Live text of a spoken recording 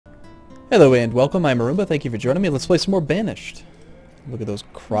Hello and welcome, I'm Arumba, thank you for joining me. Let's play some more Banished. Look at those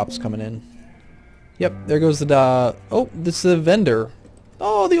crops coming in. Yep, there goes the oh, this is the vendor.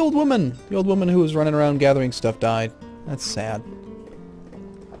 Oh, the old woman! The old woman who was running around gathering stuff died. That's sad.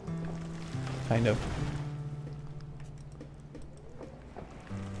 Kind of.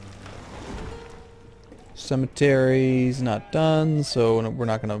 Cemetery's not done, so we're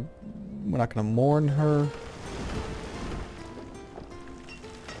not gonna mourn her.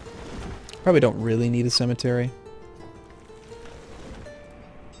 Probably don't really need a cemetery.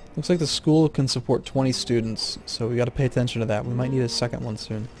 Looks like the school can support 20 students, so we gotta pay attention to that. We might need a second one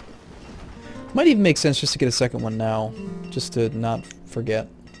soon. Might even make sense just to get a second one now, just to not forget.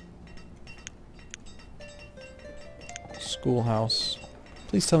 Schoolhouse.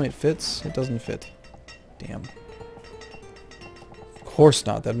 Please tell me it fits. It doesn't fit. Damn. Of course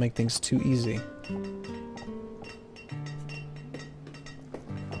not. That'd make things too easy.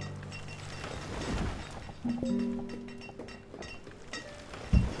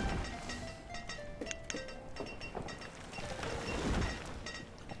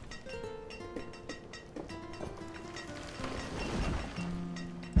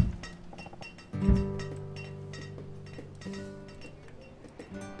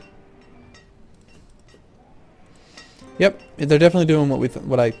 Yep, they're definitely doing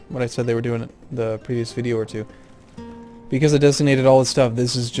what I said they were doing in the previous video or two. Because I designated all this stuff,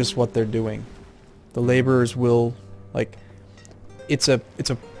 this is just what they're doing. The laborers will, like, it's a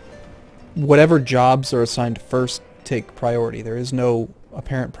whatever jobs are assigned first take priority. There is no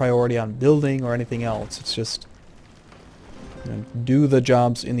apparent priority on building or anything else. It's just, you know, do the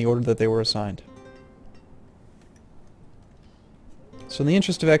jobs in the order that they were assigned. So in the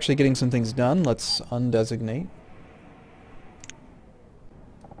interest of actually getting some things done, let's undesignate.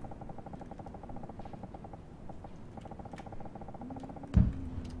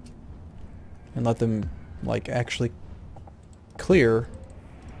 And let them, like, actually clear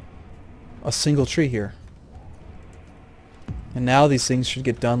a single tree here. And now these things should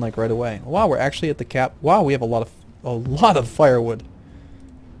get done, like, right away. Wow, we're actually at the cap. Wow, we have a lot of firewood.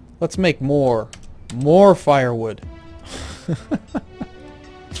 Let's make more firewood.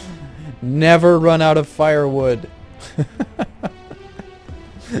 Never run out of firewood.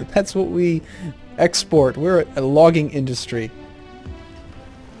 That's what we export. We're a logging industry.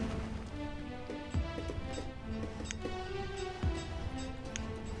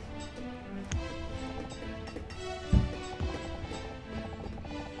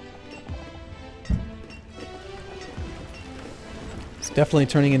 Definitely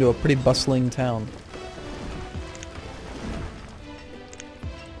turning into a pretty bustling town.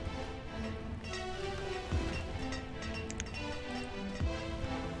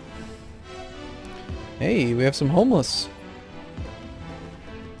 Hey, we have some homeless.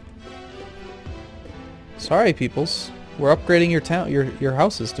 Sorry, peoples. We're upgrading your town, your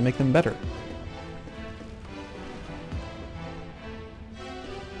houses to make them better.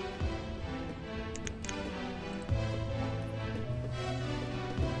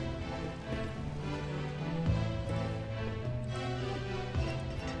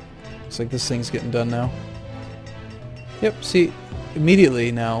 Looks like this thing's getting done now. Yep, see, immediately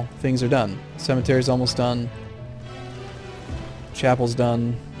now things are done. Cemetery's almost done. Chapel's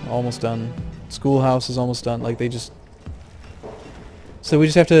done. Almost done. Schoolhouse is almost done. Like, they just... So we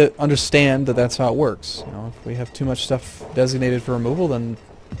just have to understand that that's how it works. You know, if we have too much stuff designated for removal, then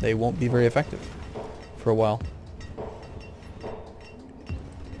they won't be very effective for a while.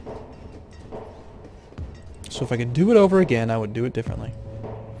 So if I could do it over again, I would do it differently.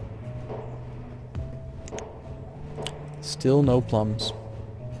 Still no plums.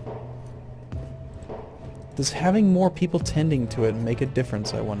 Does having more people tending to it make a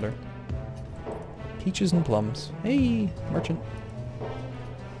difference, I wonder? Peaches and plums. Hey, merchant.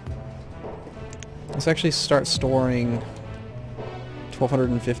 Let's actually start storing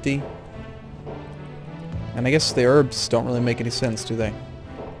 1,250. And I guess the herbs don't really make any sense, do they?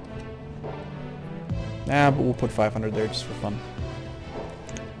 Nah, but we'll put 500 there just for fun.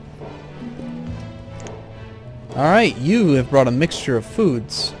 Alright, you have brought a mixture of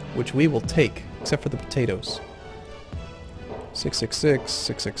foods, which we will take, except for the potatoes. 666,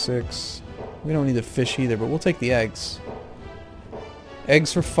 666. We don't need the fish either, but we'll take the eggs.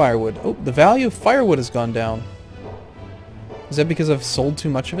 Eggs for firewood. Oh, the value of firewood has gone down. Is that because I've sold too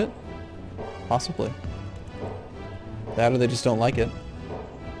much of it? Possibly. That or they just don't like it.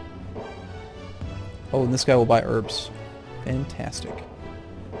 Oh, and this guy will buy herbs. Fantastic.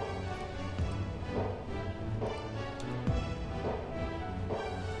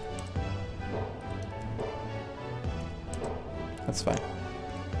 That's fine.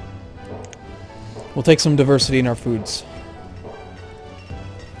 We'll take some diversity in our foods.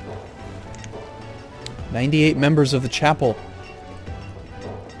 98 members of the chapel.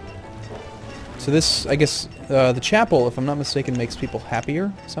 So this, I guess, the chapel, if I'm not mistaken, makes people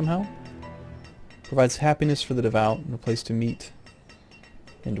happier somehow. Provides happiness for the devout and a place to meet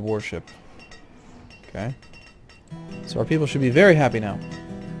and worship. Okay. So our people should be very happy now.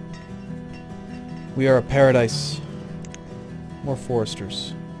 We are a paradise. More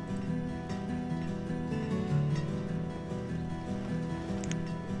foresters.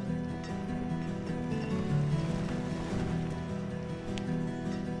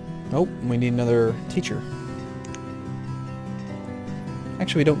 Oh, we need another teacher.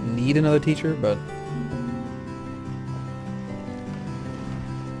 Actually, we don't need another teacher, but...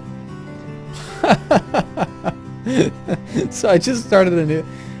 So I just started a new...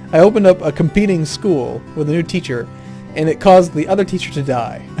 I opened up a competing school with a new teacher, and it caused the other teacher to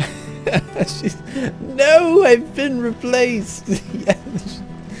die. She's... No, I've been replaced! Yeah,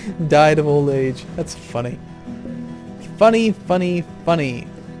 died of old age. That's funny. Funny, funny, funny.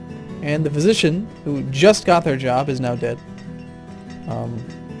 And the physician, who just got their job, is now dead.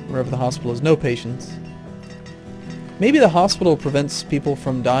 Wherever the hospital has no patients. Maybe the hospital prevents people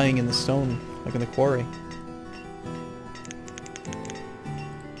from dying in the stone, like in the quarry.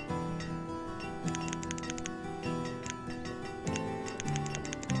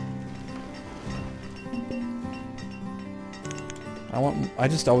 I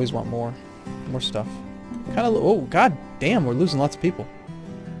just always want more stuff. Kind of. Oh, god damn, we're losing lots of people.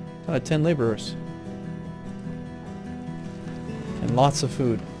 10 laborers. And lots of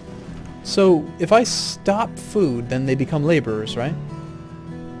food. So, if I stop food, then they become laborers, right?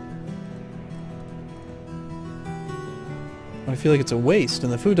 I feel like it's a waste,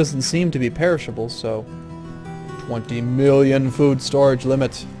 and the food doesn't seem to be perishable, so... 20 million food storage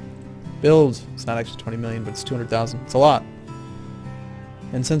limit. Build. It's not actually 20 million, but it's 200,000. It's a lot.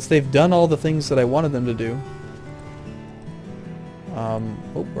 And since they've done all the things that I wanted them to do...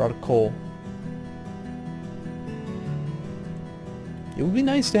 oh, we're out of coal. It would be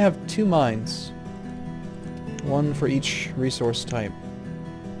nice to have 2 mines. One for each resource type.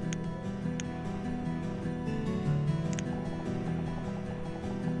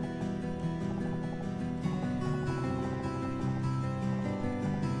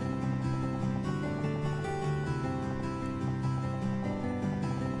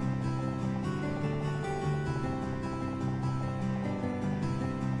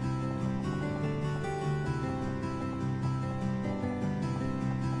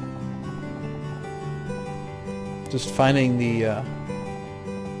 Just finding the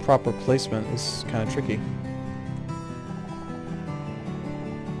proper placement is kind of tricky.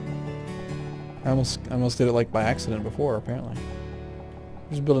 I almost did it like by accident before, apparently.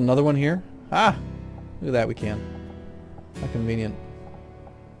 Just build another one here. Ah! Look at that, we can. How convenient.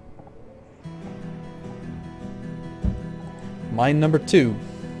 Mine number 2.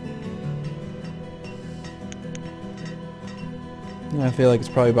 I feel like it's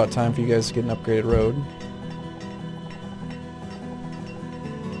probably about time for you guys to get an upgraded road.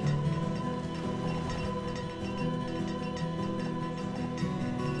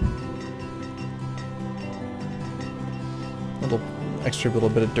 Extra little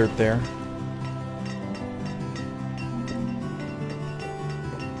bit of dirt there.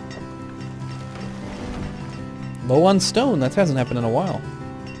 Low on stone. That hasn't happened in a while.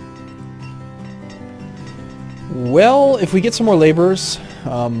 Well, if we get some more laborers,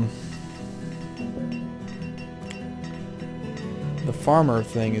 the farmer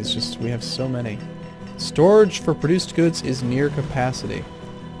thing is just, we have so many. Storage for produced goods is near capacity.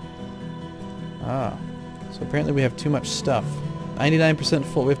 Ah, so apparently we have too much stuff. 99%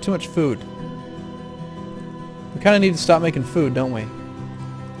 full. We have too much food. We kind of need to stop making food, don't we?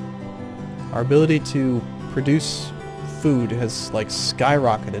 Our ability to produce food has, like,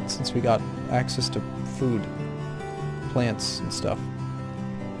 skyrocketed since we got access to food. Plants and stuff.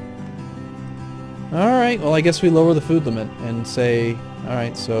 Alright, well I guess we lower the food limit and say,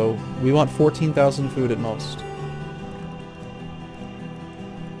 alright, so we want 14,000 food at most.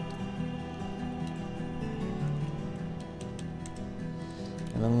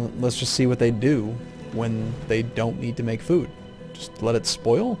 And then let's just see what they do when they don't need to make food. Just let it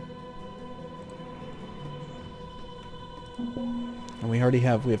spoil? And we already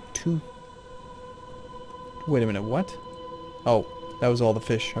have, we have 2... Wait a minute, what? Oh, that was all the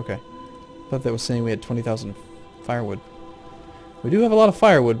fish, okay. I thought that was saying we had 20,000 firewood. We do have a lot of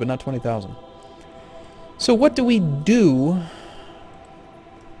firewood, but not 20,000. So what do we do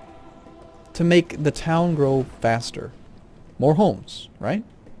to make the town grow faster? More homes, right?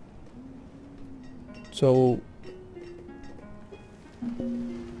 So...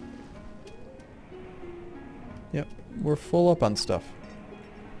 Yep, we're full up on stuff.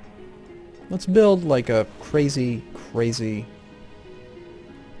 Let's build like a crazy, crazy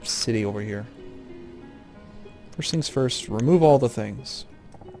city over here. First things first, remove all the things.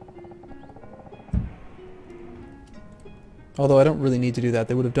 Although I don't really need to do that.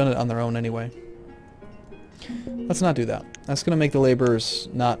 They would have done it on their own anyway. Let's not do that. That's going to make the laborers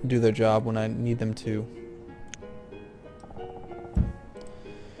not do their job when I need them to.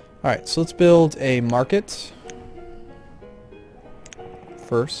 Alright, so let's build a market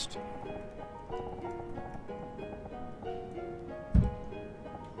first.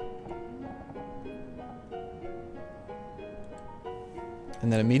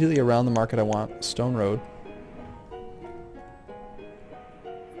 And then immediately around the market I want a stone road.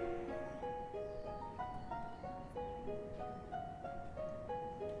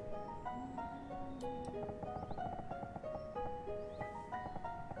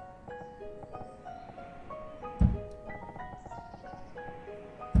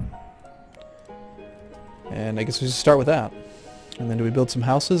 And I guess we should start with that. And then do we build some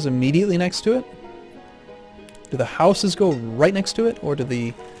houses immediately next to it? Do the houses go right next to it, or do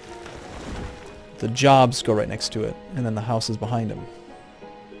the jobs go right next to it, and then the houses behind them?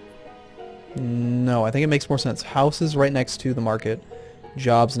 No, I think it makes more sense. Houses right next to the market,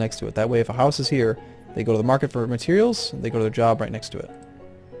 jobs next to it. That way if a house is here, they go to the market for materials, they go to their job right next to it.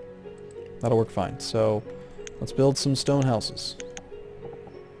 That'll work fine. So let's build some stone houses.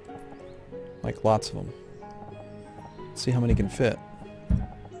 Like lots of them. See how many can fit.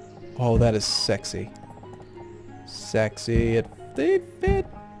 Oh, that is sexy. Sexy. They fit.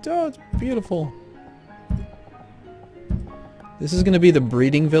 Oh, it's beautiful. This is going to be the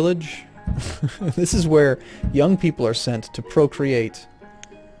breeding village. This is where young people are sent to procreate.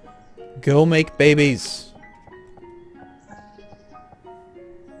 Go make babies.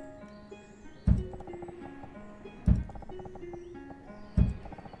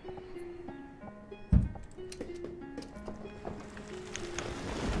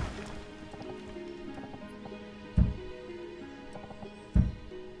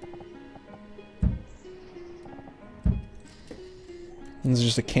 This is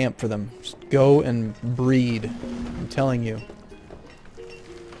just a camp for them. Just go and breed. I'm telling you.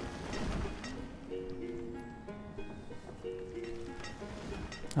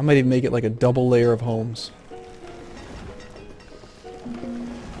 I might even make it like a double layer of homes.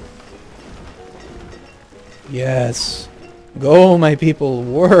 Yes. Go, my people,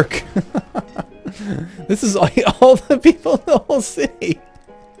 work. This is like all the people in the whole city.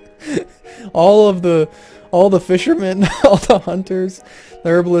 All the fishermen, all the hunters, the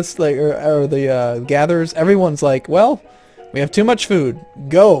herbalists, like, or the gatherers. Everyone's like, well, we have too much food.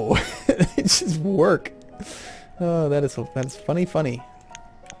 Go. It's just work. Oh, that's funny.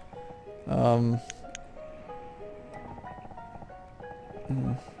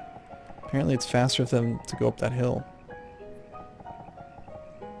 Apparently it's faster for them to go up that hill.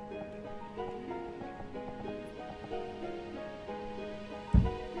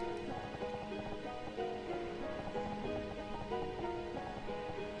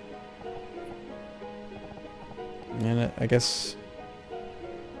 And I guess...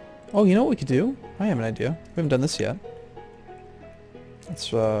 Oh, you know what we could do? I have an idea. We haven't done this yet. Let's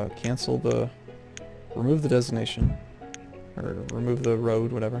cancel the... remove the designation. Or remove the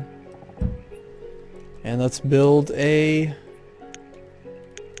road, whatever. And let's build a...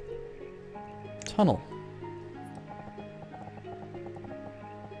 tunnel.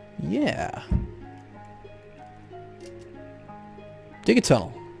 Yeah. Dig a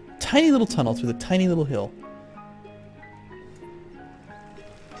tunnel. Tiny little tunnel through the tiny little hill.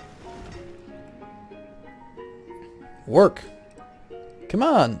 Work. Come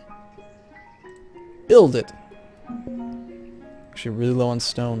on. Build it. Actually really low on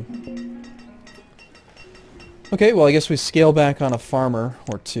stone. Okay, well I guess we scale back on a farmer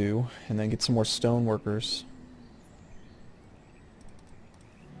or two and then get some more stone workers.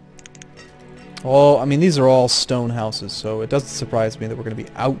 Oh, I mean these are all stone houses, so it doesn't surprise me that we're going to be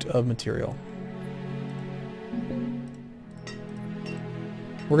out of material.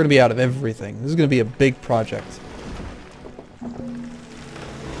 We're going to be out of everything. This is going to be a big project.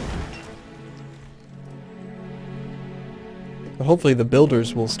 But hopefully the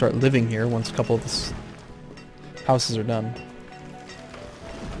builders will start living here once a couple of the houses are done.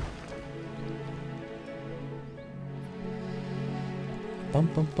 Bum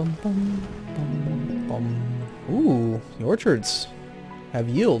bum bum bum bum bum. Ooh, the orchards have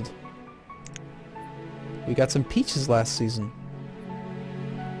yield. We got some peaches last season.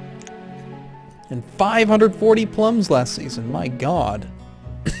 And 540 plums last season. My god.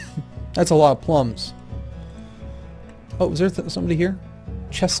 That's a lot of plums. Oh, was there somebody here?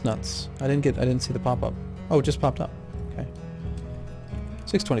 Chestnuts. I didn't see the pop-up. Oh, it just popped up. Okay.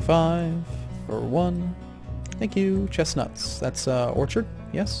 625 for 1. Thank you. Chestnuts. That's orchard?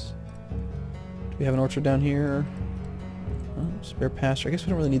 Yes. Do we have an orchard down here? Oh, spare pasture. I guess we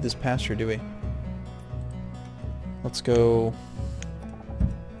don't really need this pasture, do we? Let's go.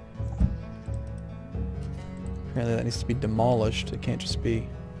 Apparently that needs to be demolished. It can't just be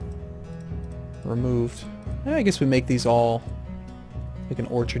removed. I guess we make these all like an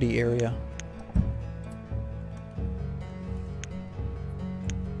orchardy area.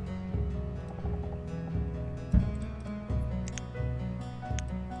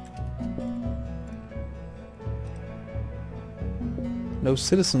 No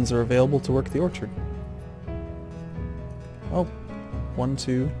citizens are available to work the orchard. Oh, 1,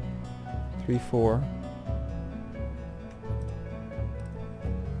 2, 3, 4.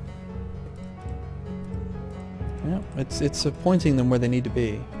 Yeah, it's appointing them where they need to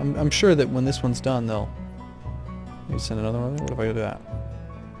be. I'm sure that when this one's done, they'll maybe send another one. What if I do that?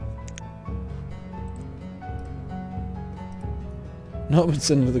 No, it's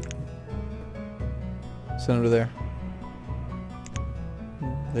send it to the there.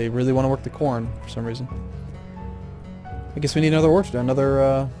 They really want to work the corn for some reason. I guess we need another orchard,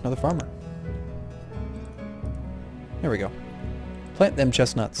 another farmer. There we go. Plant them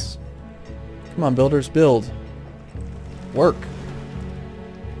chestnuts. Come on, builders, build. Work.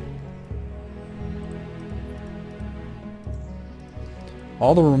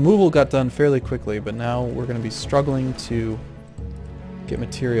 All the removal got done fairly quickly, but now we're going to be struggling to get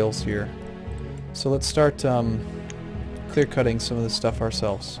materials here. So let's start clear cutting some of this stuff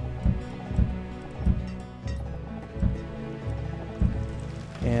ourselves.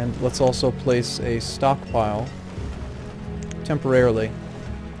 And let's also place a stockpile temporarily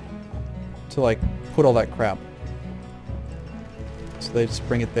to like put all that crap. So they just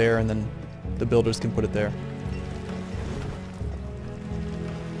bring it there and then the builders can put it there.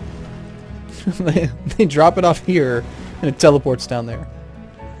 they drop it off here and it teleports down there.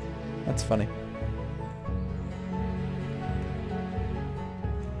 That's funny.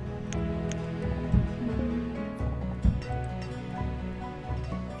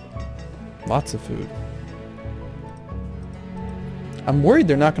 Lots of food. I'm worried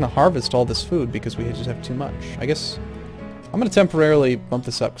they're not going to harvest all this food because we just have too much. I guess I'm going to temporarily bump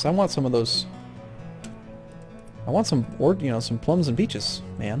this up because I want some of those. I want some, some plums and peaches,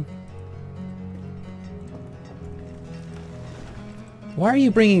 man. Why are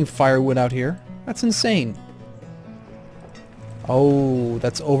you bringing firewood out here? That's insane. Oh,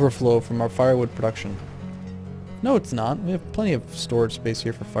 that's overflow from our firewood production. No, it's not. We have plenty of storage space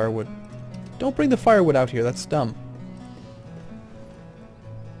here for firewood. Don't bring the firewood out here. That's dumb.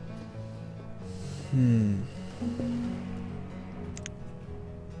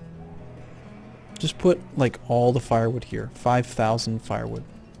 Just put, like, all the firewood here. 5,000 firewood.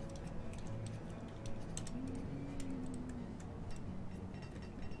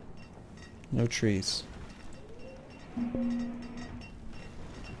 No trees.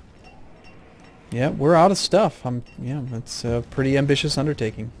 Yeah, we're out of stuff. Yeah, it's a pretty ambitious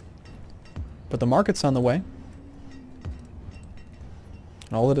undertaking. But the market's on the way.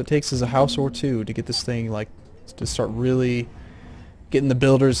 And all that it takes is a house or two to get this thing, like, to start really getting the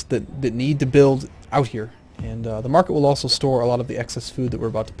builders that need to build out here. And the market will also store a lot of the excess food that we're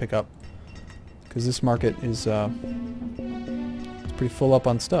about to pick up. Because this market is it's pretty full up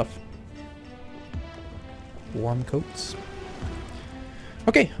on stuff. Warm coats.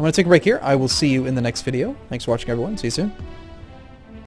 Okay, I'm going to take a break here. I will see you in the next video. Thanks for watching, everyone. See you soon.